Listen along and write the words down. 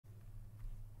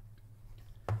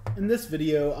In this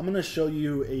video, I'm going to show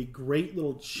you a great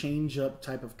little change-up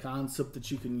type of concept that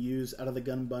you can use out of the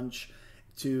gun bunch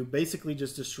to basically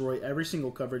just destroy every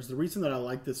single coverage. The reason that I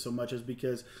like this so much is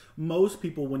because most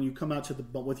people, when you come out to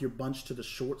with your bunch to the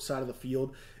short side of the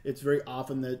field, it's very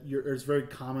often that it's very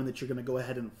common that you're going to go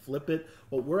ahead and flip it.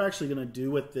 What we're actually going to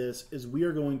do with this is we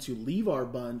are going to leave our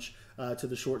bunch to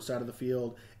the short side of the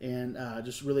field, and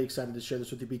just really excited to share this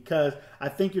with you because I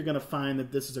think you're going to find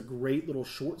that this is a great little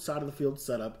short side of the field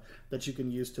setup that you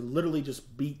can use to literally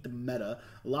just beat the meta.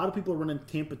 A lot of people are running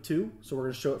Tampa 2, so we're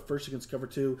going to show it first against cover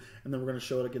 2, and then we're going to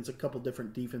show it against a couple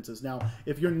different defenses. Now,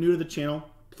 if you're new to the channel,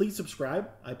 please subscribe.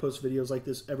 I post videos like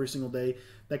this every single day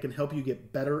that can help you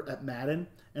get better at Madden.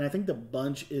 And I think the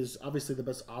bunch is obviously the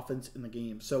best offense in the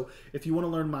game. So if you want to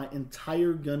learn my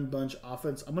entire gun bunch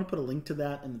offense, I'm going to put a link to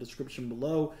that in the description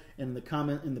below and in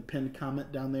the pinned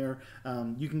comment down there.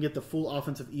 You can get the full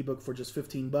offensive ebook for just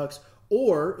 15 bucks.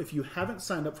 Or if you haven't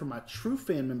signed up for my True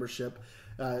Fan membership,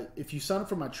 if you sign up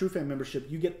for my True Fan membership,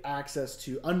 you get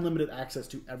unlimited access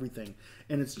to everything.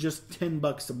 And it's just 10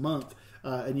 bucks a month.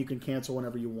 And you can cancel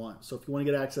whenever you want. So if you want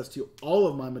to get access to all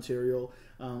of my material,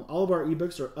 all of our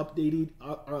ebooks are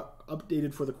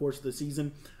updated for the course of the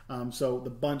season. So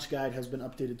the bunch guide has been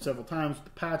updated several times,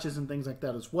 the patches and things like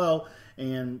that as well.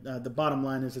 And the bottom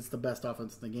line is it's the best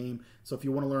offense in the game. So if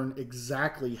you want to learn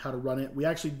exactly how to run it, we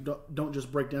actually don't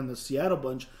just break down the Seattle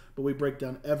bunch, but we break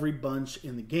down every bunch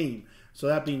in the game. So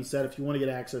that being said, if you want to get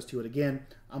access to it again,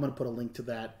 I'm going to put a link to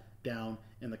that down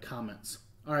in the comments.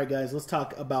 All right, guys, let's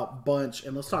talk about bunch,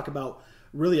 and let's talk about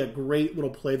really a great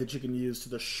little play that you can use to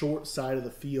the short side of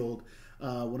the field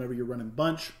whenever you're running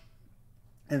bunch,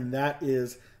 and that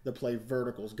is the play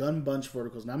verticals, gun bunch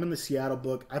verticals. Now, I'm in the Seattle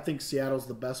book. I think Seattle's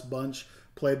the best bunch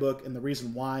playbook, and the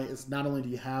reason why is not only do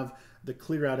you have the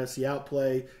clear out SE out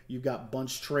play, you've got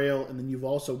bunch trail, and then you've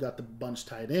also got the bunch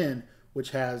tight end, which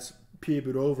has peep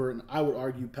over, and I would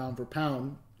argue pound for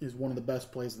pound is one of the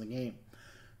best plays in the game.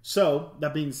 So,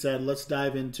 that being said, let's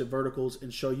dive into verticals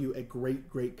and show you a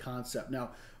great concept.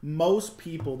 Now, most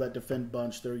people that defend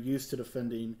bunch, they're used to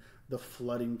defending the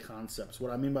flooding concepts.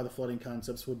 What I mean by the flooding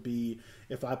concepts would be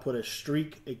if I put a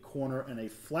streak, a corner, and a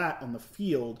flat on the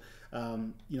field,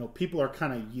 people are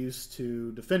kind of used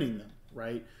to defending them,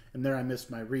 right? And there I missed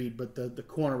my read, but the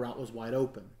corner route was wide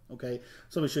open, okay?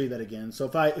 So let me show you that again. So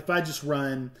if I just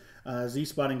run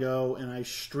Z-spot and go and I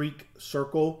streak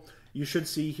circle, you should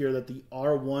see here that the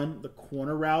R1, the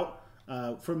corner route,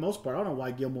 for the most part, I don't know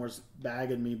why Gilmore's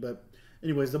bagging me, but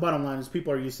anyways, the bottom line is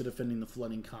people are used to defending the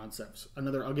flooding concepts.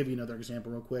 I'll give you another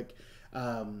example real quick.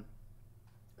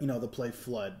 The play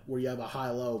flood, where you have a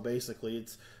high-low, basically.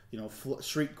 It's,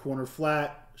 streak corner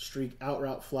flat, streak out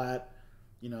route flat.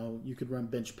 You could run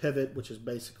bench pivot, which is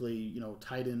basically,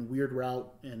 tight end weird route,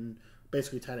 and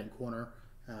basically tight end corner,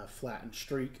 flat and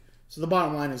streak. So the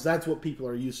bottom line is that's what people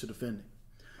are used to defending.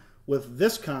 With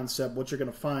this concept, what you're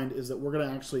going to find is that we're going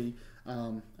to actually,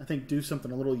 I think, do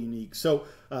something a little unique. So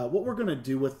what we're going to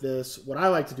do with this, what I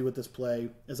like to do with this play,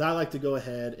 is I like to go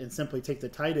ahead and simply take the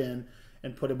tight end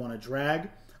and put him on a drag.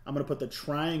 I'm going to put the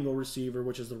triangle receiver,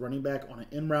 which is the running back, on an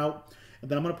in route. And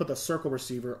then I'm going to put the circle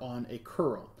receiver on a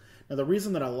curl. Now, the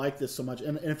reason that I like this so much,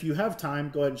 and if you have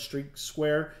time, go ahead and streak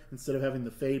square instead of having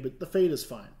the fade, but the fade is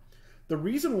fine. The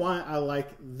reason why I like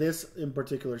this in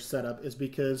particular setup is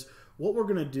because what we're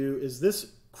going to do is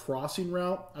this crossing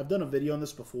route. I've done a video on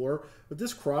this before, but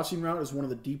this crossing route is one of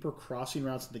the deeper crossing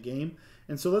routes in the game.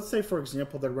 And so let's say, for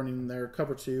example, they're running their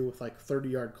cover 2 with like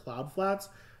 30-yard cloud flats.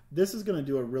 This is going to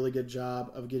do a really good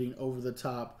job of getting over the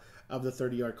top of the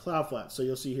 30-yard cloud flat. So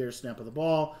you'll see here, snap of the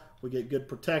ball. We get good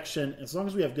protection. As long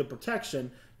as we have good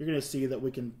protection, you're going to see that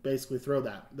we can basically throw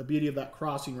that. The beauty of that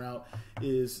crossing route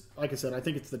is, like I said, I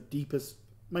think it's the deepest,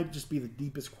 might just be the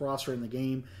deepest crosser in the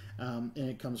game, and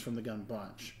it comes from the gun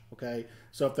bunch, okay?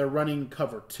 So if they're running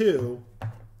cover 2,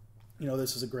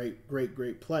 this is a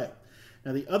great play.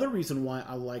 Now, the other reason why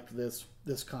I like this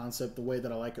concept, the way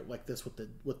that I like it like this with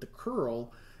the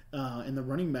curl, and the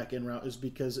running back in route, is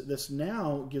because this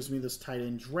now gives me this tight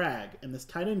end drag. And this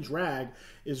tight end drag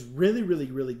is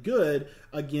really good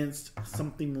against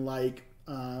something like,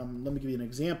 let me give you an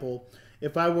example.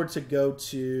 If I were to go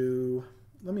to,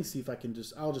 let me see if I can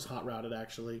I'll just hot route it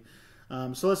actually.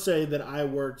 So let's say that I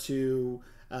were to,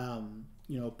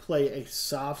 play a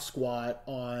soft squat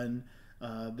on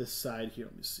this side here.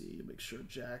 Let me see, make sure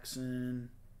Jackson,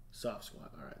 soft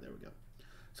squat. All right, there we go.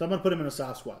 So I'm going to put him in a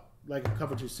soft squat, like a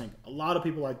cover 2 sink. A lot of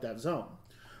people like that zone.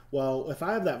 Well, if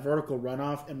I have that vertical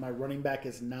runoff and my running back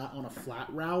is not on a flat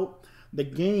route, the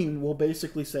game will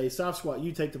basically say, soft squat,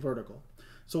 you take the vertical.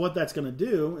 So what that's going to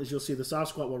do is you'll see the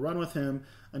soft squat will run with him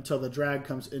until the drag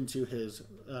comes into his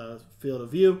field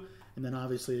of view, and then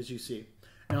obviously as you see.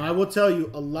 Now I will tell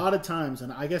you a lot of times,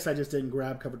 and I guess I just didn't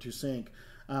grab cover 2 sink.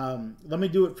 Let me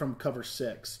do it from cover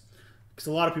 6, because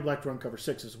a lot of people like to run cover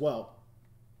 6 as well.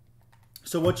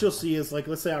 So what you'll see is, like,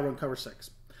 let's say I run cover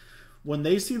 6. When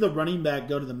they see the running back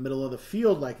go to the middle of the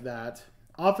field like that,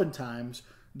 oftentimes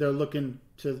they're looking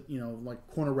to, like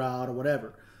corner route or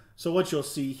whatever. So what you'll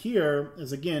see here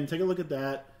is, again, take a look at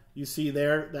that. You see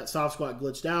there that soft squat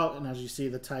glitched out, and as you see,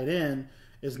 the tight end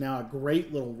is now a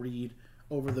great little read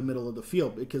over the middle of the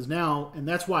field, because now, and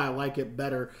that's why I like it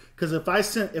better, because if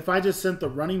I just sent the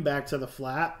running back to the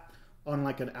flat on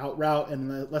like an out route,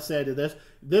 and let's say I did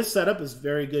this setup is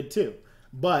very good too,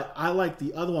 but I like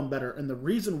the other one better. And the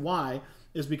reason why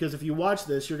is because if you watch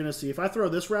this, you're going to see if I throw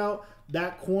this route,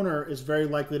 that corner is very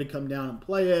likely to come down and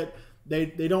play it.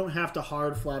 They don't have to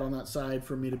hard flat on that side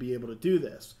for me to be able to do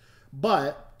this.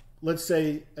 But let's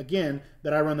say, again,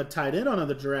 that I run the tight end on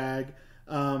the drag.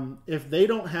 If they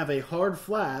don't have a hard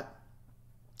flat,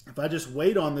 if I just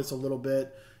wait on this a little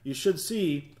bit, you should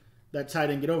see that tight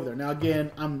end get over there. Now,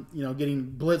 again, I'm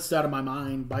getting blitzed out of my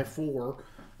mind by 4,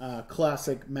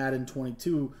 classic Madden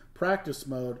 22 practice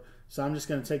mode. So I'm just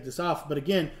going to take this off. But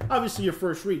again, obviously your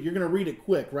first read, you're going to read it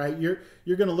quick, right? You're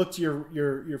going to look to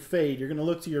your fade. You're going to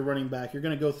look to your running back. You're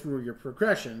going to go through your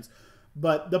progressions.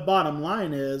 But the bottom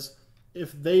line is,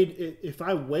 if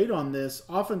I wait on this,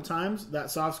 oftentimes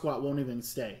that soft squat won't even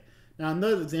stay. Now, in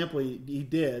the example, he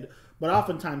did, but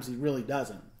oftentimes he really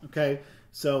doesn't. Okay,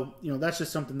 so that's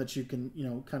just something that you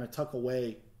can kind of tuck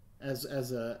away as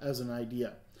an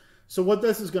idea. So what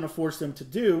this is going to force them to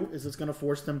do is it's going to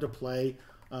force them to play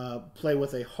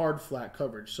with a hard flat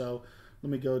coverage. So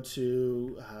let me go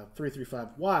to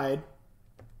 3-3-5 wide,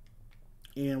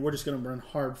 and we're just going to run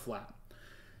hard flat.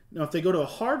 Now, if they go to a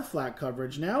hard flat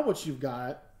coverage, now what you've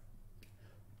got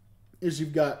is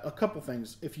you've got a couple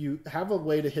things. If you have a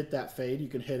way to hit that fade, you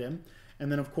can hit him. And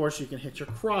then, of course, you can hit your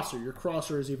crosser. Your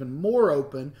crosser is even more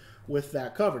open with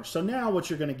that coverage. So now what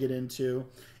you're going to get into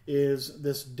is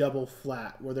this double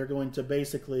flat, where they're going to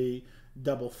basically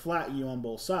double flat you on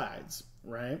both sides,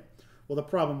 right? Well, the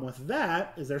problem with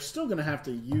that is they're still going to have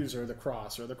to use the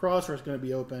crosser. The crosser is going to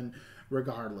be open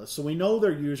regardless. So we know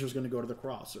their user is going to go to the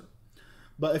crosser.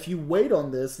 But if you wait on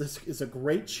this is a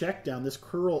great check down, this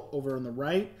curl over on the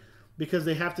right, because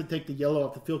they have to take the yellow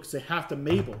off the field because they have to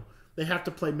Mabel. They have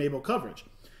to play Mabel coverage.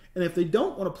 And if they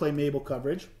don't want to play Mabel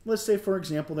coverage, let's say, for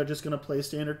example, they're just going to play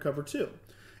standard cover 2.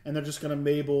 And they're just going to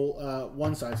Mabel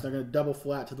one side. So they're going to double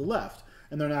flat to the left.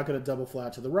 And they're not going to double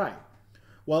flat to the right.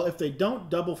 Well, if they don't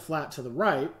double flat to the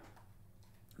right,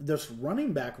 this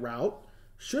running back route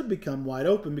should become wide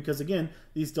open, because, again,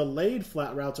 these delayed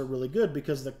flat routes are really good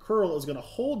because the curl is going to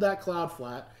hold that cloud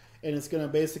flat, and it's going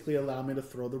to basically allow me to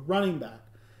throw the running back.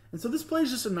 And so this play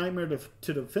is just a nightmare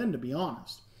to defend, to be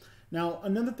honest. Now,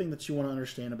 another thing that you want to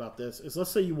understand about this is, let's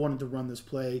say you wanted to run this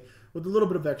play with a little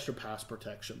bit of extra pass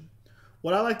protection.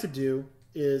 What I like to do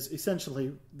is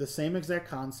essentially the same exact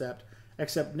concept,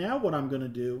 except now what I'm going to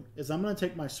do is I'm going to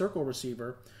take my circle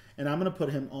receiver and I'm going to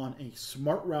put him on a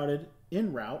smart routed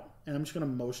in route, and I'm just going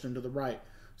to motion him to the right.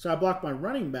 So I block my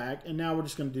running back, and now we're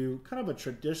just going to do kind of a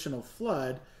traditional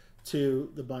flood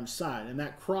to the bunch side. And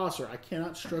that crosser, I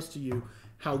cannot stress to you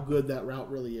how good that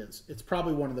route really is. It's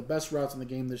probably one of the best routes in the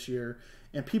game this year,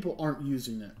 and people aren't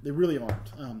using it. They really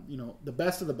aren't. The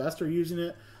best of the best are using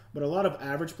it, but a lot of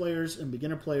average players and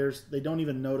beginner players, they don't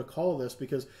even know to call this,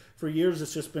 because for years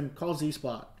it's just been call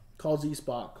Z-spot, call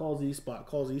Z-spot, call Z-spot,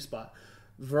 call Z-spot.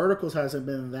 Verticals hasn't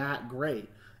been that great.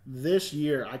 This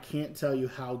year, I can't tell you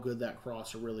how good that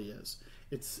crosser really is.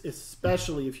 It's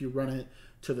especially if you run it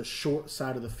to the short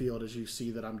side of the field, as you see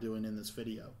that I'm doing in this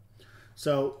video.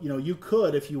 So, you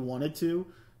could, if you wanted to,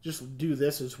 just do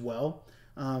this as well,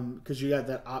 because you got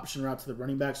that option route to the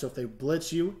running back. So if they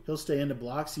blitz you, he'll stay into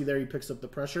block. See there, he picks up the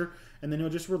pressure, and then he'll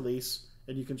just release,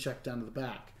 and you can check down to the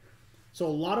back. So a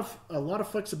lot of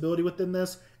flexibility within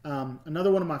this.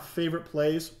 Another one of my favorite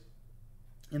plays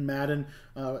in Madden,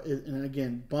 and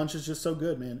again, bunch is just so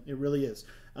good, man. It really is.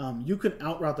 You can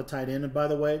outroute the tight end, and by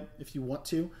the way, if you want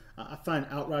to. I find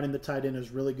outrouting the tight end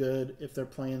is really good if they're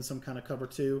playing some kind of cover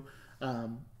 2.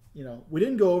 We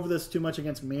didn't go over this too much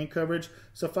against man coverage.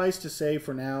 Suffice to say,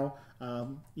 for now,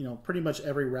 pretty much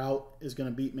every route is going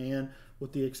to beat man,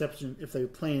 with the exception if they're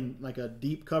playing like a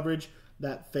deep coverage,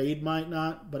 that fade might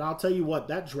not. But I'll tell you what,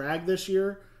 that drag this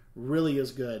year really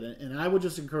is good, and I would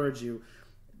just encourage you,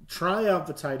 try out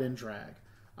the tight end drag.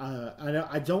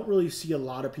 I don't really see a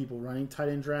lot of people running tight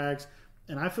end drags,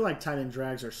 and I feel like tight end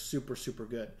drags are super, super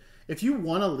good. If you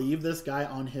want to leave this guy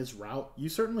on his route, you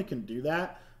certainly can do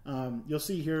that. You'll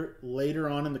see here later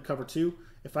on in the cover 2,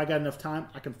 if I got enough time,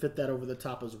 I can fit that over the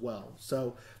top as well.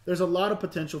 So there's a lot of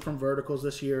potential from verticals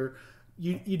this year.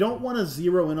 You don't want to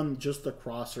zero in on just the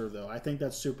crosser, though. I think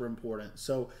that's super important.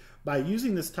 So by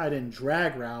using this tight end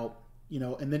drag route,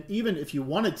 and then even if you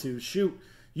wanted to shoot,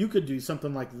 you could do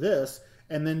something like this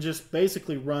and then just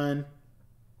basically run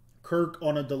Kirk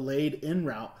on a delayed in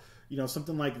route,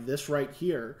 something like this right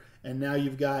here. And now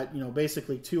you've got,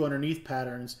 basically 2 underneath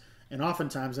patterns. And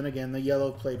oftentimes, and again, the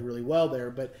yellow played really well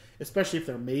there, but especially if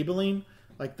they're Maybelline,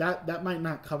 like that might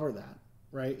not cover that,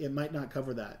 right? It might not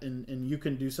cover that. And you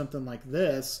can do something like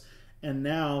this, and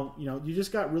now, you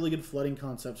just got really good flooding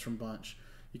concepts from Bunch.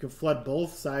 You can flood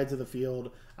both sides of the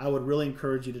field. I would really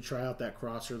encourage you to try out that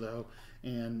crosser, though,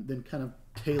 and then kind of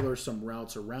tailor some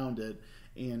routes around it.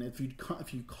 And if you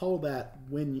call that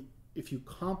if you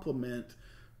complement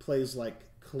plays like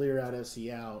clear out, SE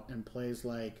out, and plays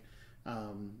like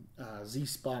Z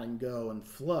spot and go and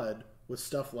flood with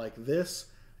stuff like this,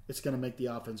 it's going to make the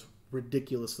offense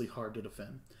ridiculously hard to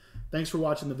defend. Thanks for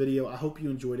watching the video. I hope you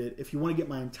enjoyed it. If you want to get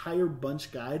my entire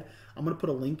bunch guide, I'm going to put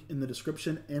a link in the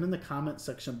description and in the comment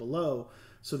section below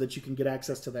so that you can get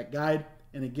access to that guide.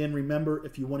 And again, remember,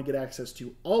 if you want to get access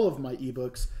to all of my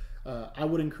ebooks, I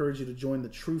would encourage you to join the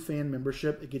True Fan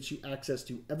membership. It gets you access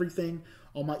to everything,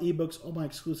 all my ebooks, all my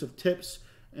exclusive tips,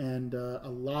 and a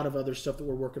lot of other stuff that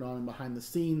we're working on behind the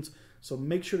scenes. So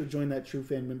make sure to join that True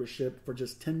Fan membership for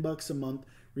just $10 a month.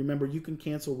 Remember, you can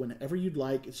cancel whenever you'd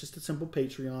like. It's just a simple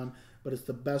Patreon, but it's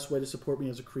the best way to support me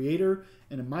as a creator.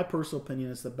 And in my personal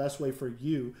opinion, it's the best way for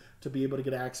you to be able to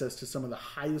get access to some of the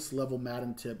highest level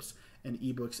Madden tips and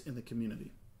ebooks in the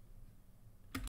community.